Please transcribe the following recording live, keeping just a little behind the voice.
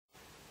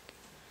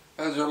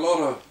There's a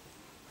lot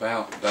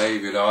about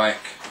David Icke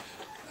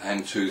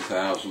and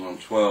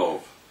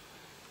 2012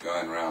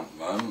 going around at the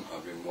moment.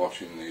 I've been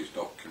watching these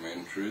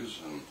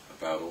documentaries and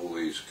about all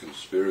these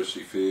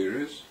conspiracy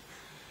theories.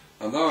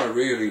 And though I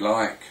really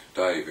like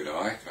David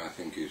Icke, I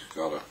think he's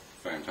got a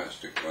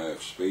fantastic way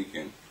of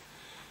speaking,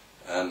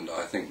 and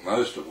I think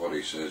most of what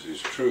he says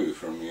is true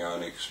from my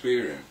own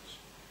experience.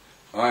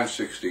 I'm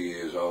 60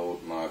 years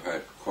old and I've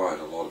had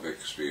quite a lot of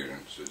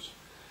experiences,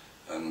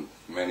 and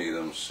many of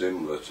them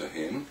similar to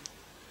him.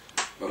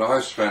 But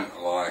I've spent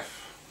a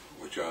life,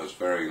 which I was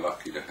very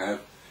lucky to have,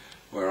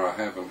 where I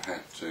haven't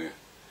had to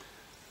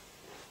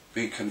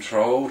be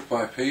controlled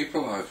by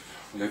people. I've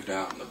lived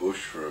out in the bush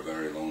for a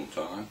very long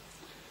time,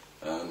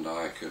 and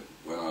I could,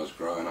 when I was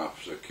growing up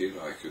as a kid,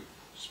 I could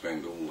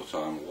spend all the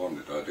time I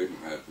wanted. I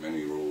didn't have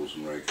many rules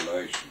and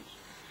regulations.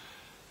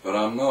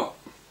 But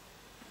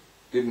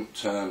didn't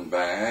turn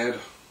bad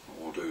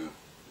or do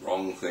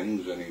wrong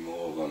things any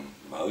more than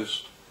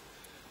most.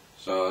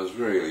 So I was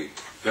really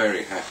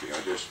very happy.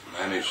 I just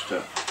managed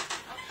to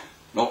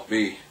not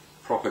be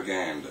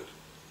propaganded.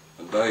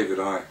 And David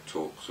Icke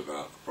talks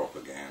about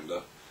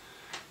propaganda,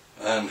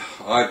 and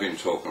I've been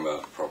talking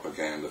about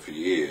propaganda for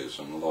years,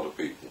 and a lot of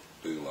people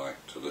do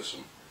like to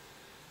listen.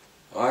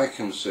 I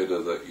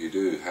consider that you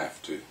do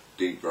have to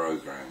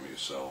deprogram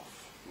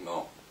yourself,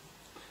 not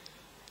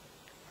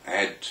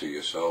add to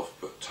yourself,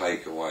 but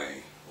take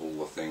away all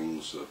the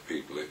things that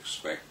people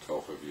expect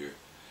off of you.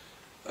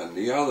 And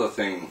the other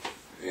thing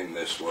in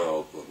this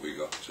world that we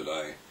got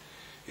today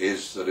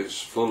is that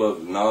it's full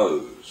of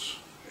no's.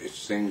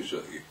 It's things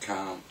that you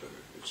can't do.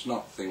 It's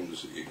not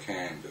things that you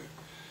can do.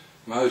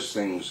 Most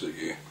things that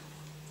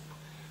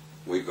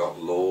we've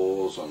got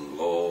laws and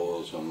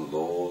laws and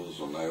laws,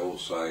 and they all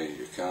say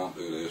you can't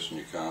do this and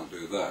you can't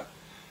do that.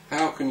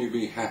 How can you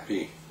be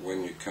happy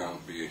when you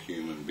can't be a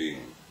human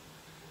being?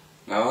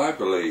 Now, I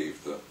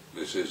believe that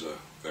this is a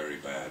very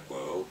bad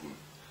world and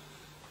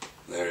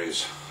there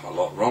is a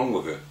lot wrong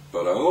with it,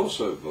 but I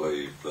also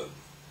believe that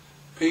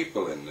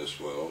people in this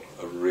world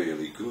are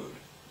really good.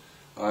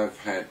 I've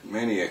had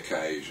many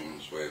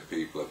occasions where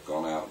people have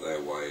gone out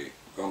their way,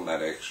 gone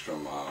that extra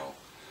mile,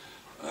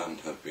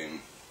 and have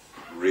been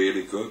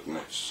really good, and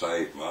it's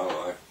saved my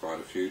life quite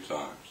a few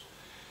times.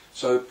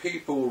 So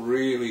people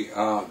really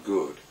are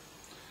good.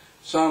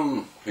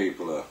 Some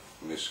people are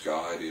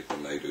misguided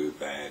and they do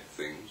bad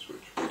things,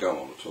 which we don't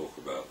want to talk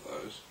about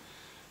those.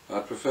 I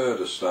prefer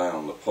to stay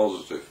on the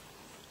positive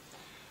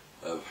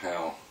of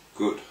how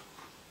good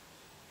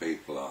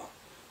people are.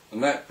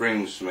 And that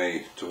brings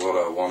me to what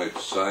I wanted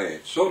to say.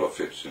 It sort of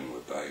fits in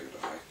with David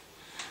Icke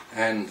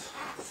and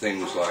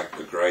things like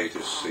The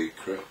Greatest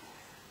Secret.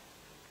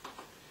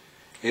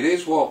 It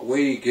is what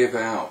we give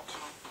out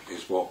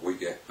is what we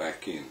get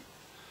back in.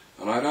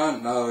 And I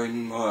don't know,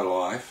 in my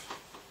life,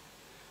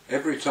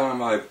 every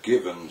time I've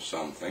given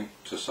something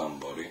to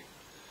somebody,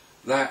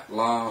 that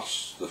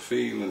lasts, the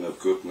feeling of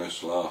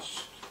goodness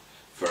lasts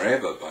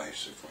forever,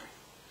 basically.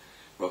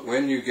 But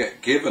when you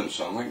get given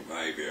something,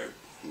 maybe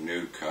a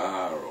new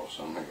car or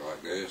something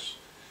like this,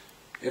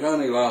 it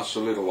only lasts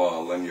a little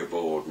while, then you're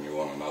bored and you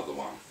want another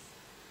one.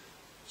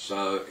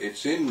 So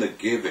it's in the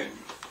giving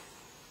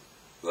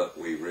that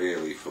we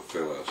really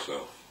fulfill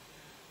ourselves.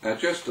 Now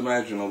just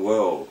imagine a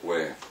world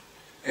where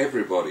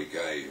everybody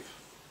gave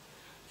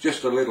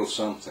just a little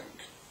something.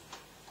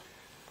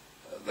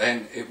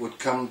 Then it would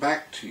come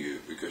back to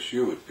you because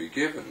you would be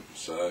given.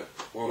 So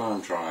what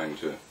I'm trying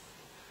to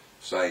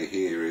say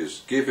here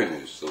is giving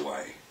is the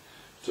way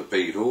to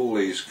beat all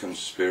these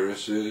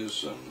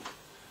conspiracies and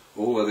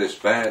all of this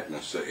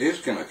badness that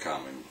is going to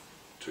come in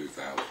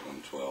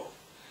 2012.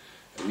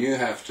 And you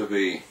have to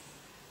be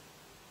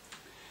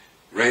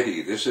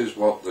ready. This is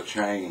what the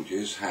change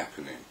is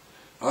happening.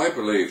 I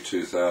believe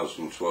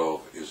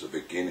 2012 is a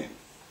beginning,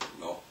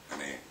 not an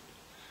end.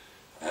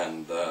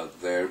 And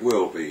there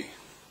will be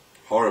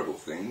horrible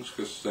things,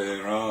 because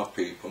there are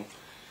people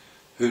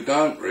who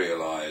don't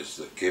realise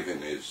that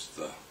giving is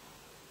the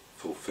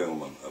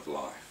fulfilment of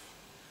life.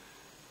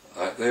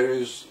 There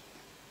is,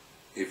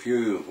 if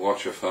you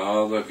watch a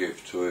father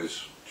give to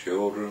his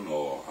children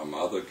or a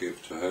mother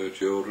give to her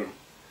children,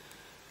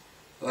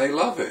 they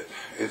love it.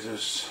 It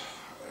is,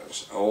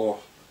 or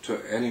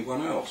to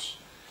anyone else.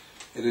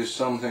 It is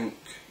something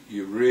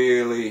you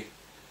really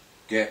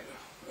get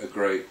a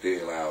great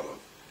deal out of.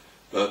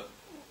 But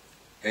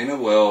in a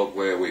world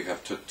where we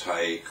have to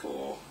take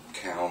or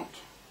count,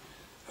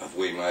 have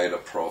we made a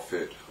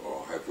profit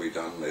or have we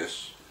done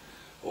this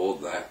or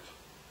that,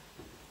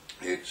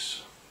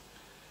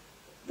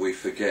 we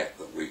forget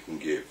that we can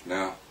give.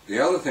 Now, the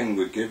other thing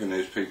with giving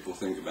is people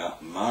think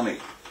about money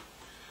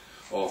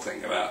or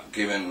think about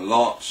giving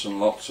lots and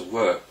lots of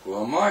work.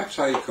 Well, my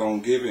take on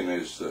giving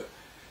is that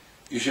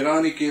you should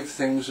only give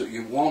things that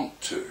you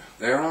want to.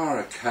 There are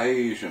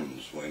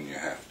occasions when you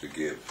have to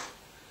give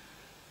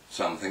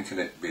something, and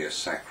it be a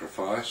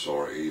sacrifice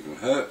or it even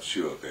hurts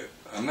you a bit,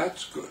 and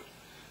that's good.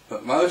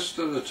 But most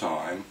of the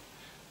time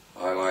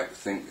I like to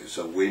think it's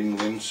a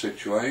win-win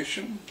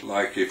situation.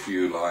 Like if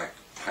you like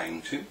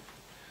painting,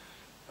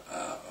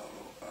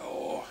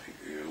 or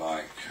you like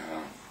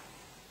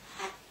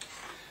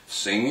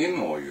singing,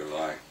 or you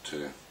like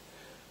to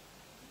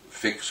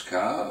fix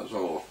cars,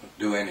 or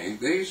do any.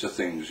 These are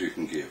things you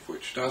can give,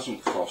 which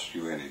doesn't cost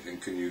you anything,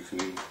 and you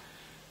can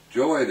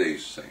enjoy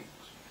these things.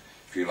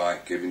 If you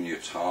like giving your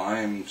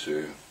time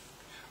to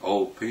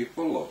old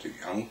people, or to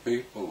young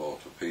people, or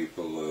to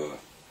people who are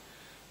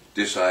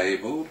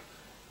disabled,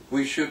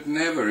 we should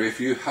never, if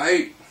you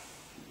hate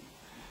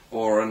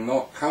or are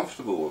not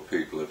comfortable with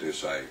people who are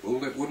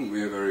disabled, it wouldn't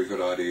be a very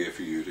good idea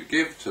for you to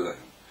give to them.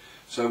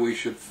 So we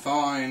should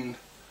find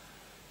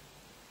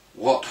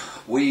what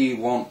we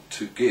want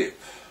to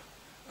give.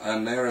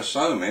 And there are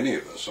so many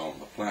of us on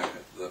the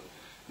planet that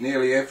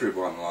nearly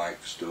everyone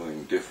likes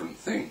doing different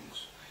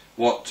things.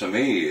 What to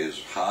me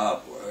is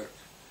hard work,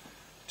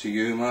 to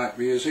you might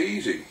be as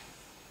easy.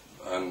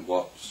 And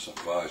what's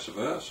vice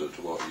versa,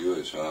 to what you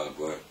is hard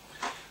work,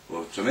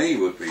 well, to me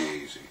would be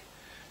easy.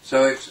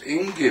 So it's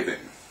in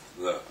giving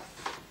that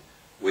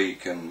we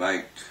can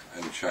make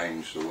and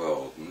change the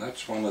world, and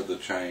that's one of the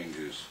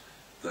changes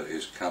that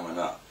is coming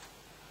up.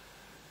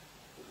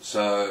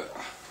 So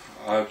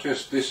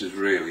this is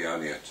really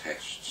only a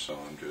test, so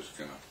I'm just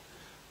going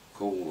to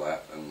call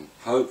that, and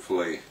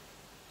hopefully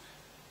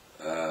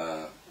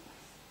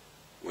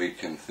we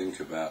can think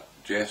about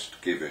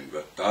just giving,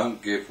 but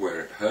don't give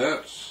where it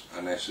hurts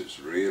unless it's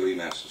really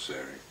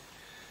necessary.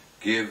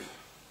 Give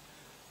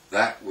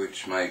that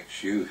which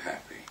makes you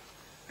happy.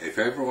 If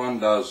everyone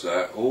does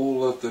that,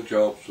 all of the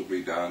jobs will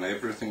be done,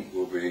 everything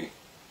will be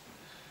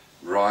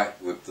right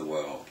with the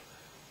world.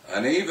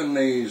 And even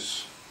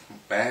these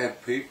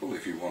bad people,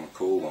 if you want to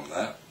call them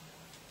that,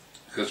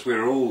 because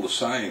we're all the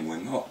same, we're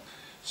not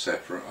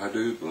separate. I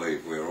do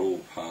believe we're all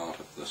part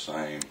of the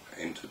same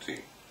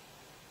entity.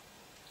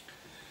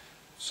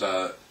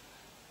 So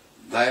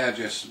they are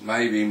just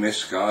maybe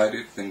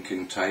misguided,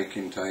 thinking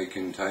taking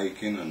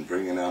and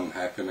bringing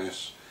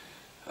unhappiness,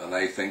 and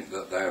they think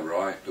that they're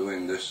right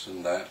doing this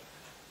and that.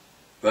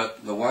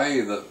 But the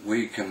way that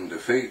we can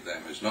defeat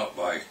them is not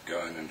by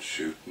going and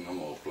shooting them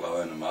or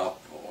blowing them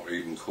up or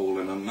even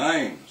calling them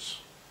names.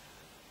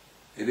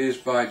 It is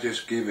by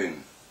just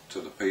giving to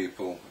the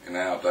people in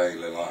our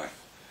daily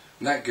life.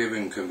 And that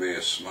giving can be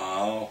a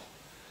smile,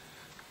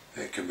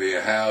 it can be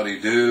a howdy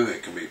do,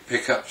 it can be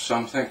pick up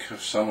something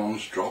if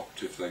someone's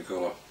dropped, if they've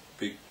got a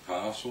big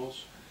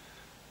parcels.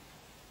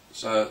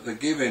 So the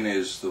giving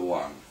is the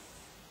one.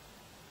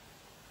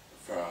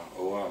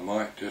 Or I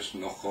might just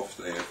knock off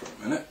there for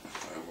a minute.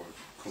 I will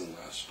call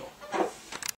that a stop.